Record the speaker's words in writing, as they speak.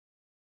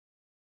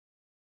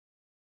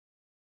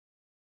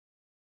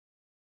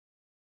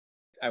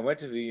I went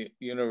to the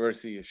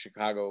University of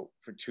Chicago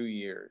for 2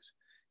 years,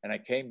 and I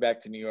came back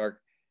to New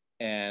York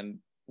and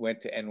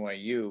went to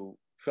NYU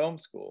Film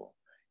School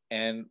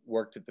and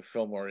worked at the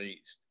Fillmore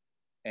East.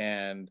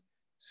 And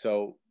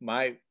so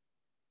I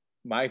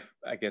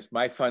guess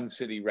my Fun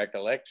City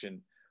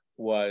recollection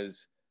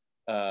was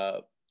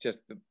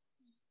just the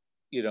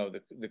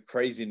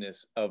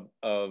craziness of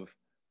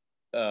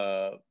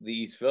the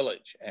East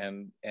Village,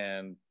 and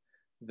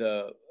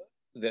there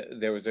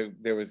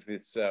was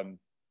this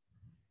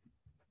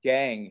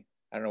gang.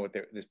 I don't know what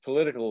this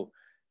political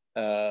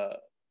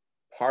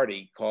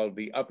party called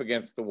the Up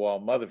Against the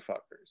Wall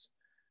Motherfuckers,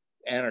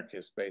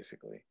 anarchists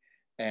basically.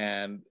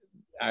 And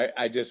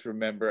I just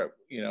remember,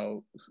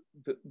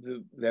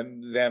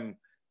 them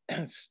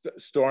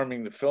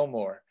storming the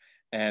Fillmore,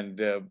 and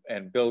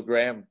Bill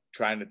Graham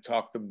trying to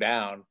talk them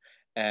down,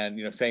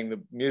 and saying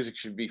the music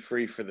should be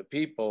free for the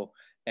people,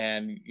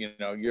 and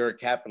you're a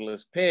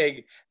capitalist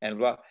pig, and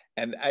blah.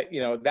 And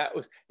that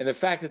was, and the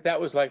fact that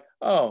was like,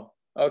 oh,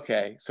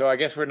 okay, so I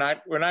guess we're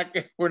not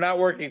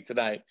working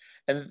tonight,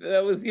 and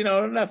that was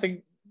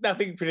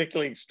nothing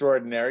particularly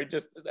extraordinary,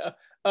 just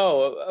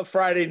a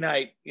Friday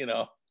night.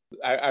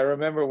 I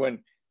remember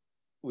when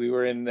we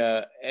were in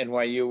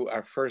NYU,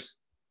 our first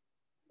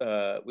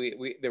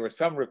there were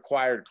some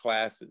required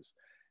classes,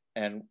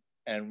 and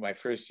my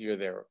first year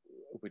there,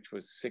 which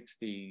was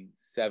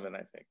 67, I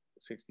think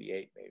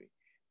 68 maybe,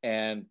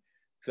 and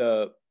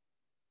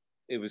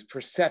it was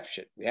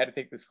perception. We had to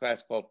take this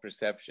class called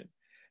perception,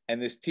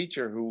 and this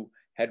teacher who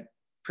had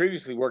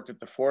previously worked at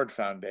the Ford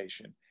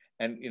Foundation,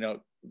 and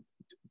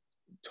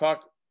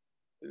talked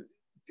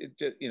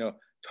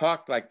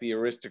like the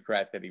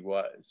aristocrat that he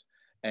was,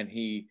 and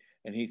he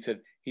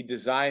said he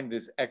designed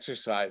this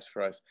exercise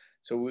for us.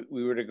 So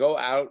we were to go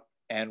out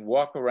and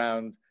walk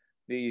around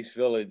the East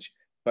Village,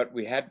 but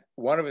we had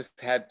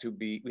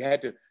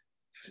to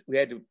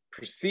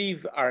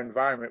perceive our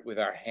environment with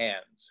our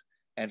hands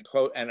and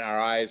our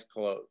eyes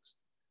closed.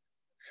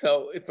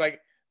 So it's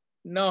like,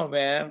 no,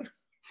 man,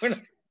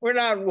 we're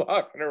not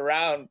walking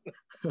around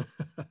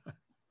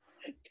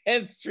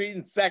 10th Street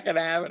and 2nd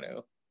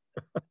Avenue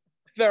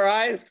with our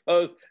eyes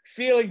closed,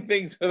 feeling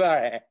things with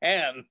our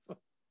hands.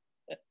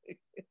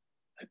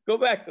 Go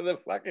back to the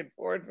fucking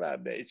Ford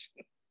Foundation.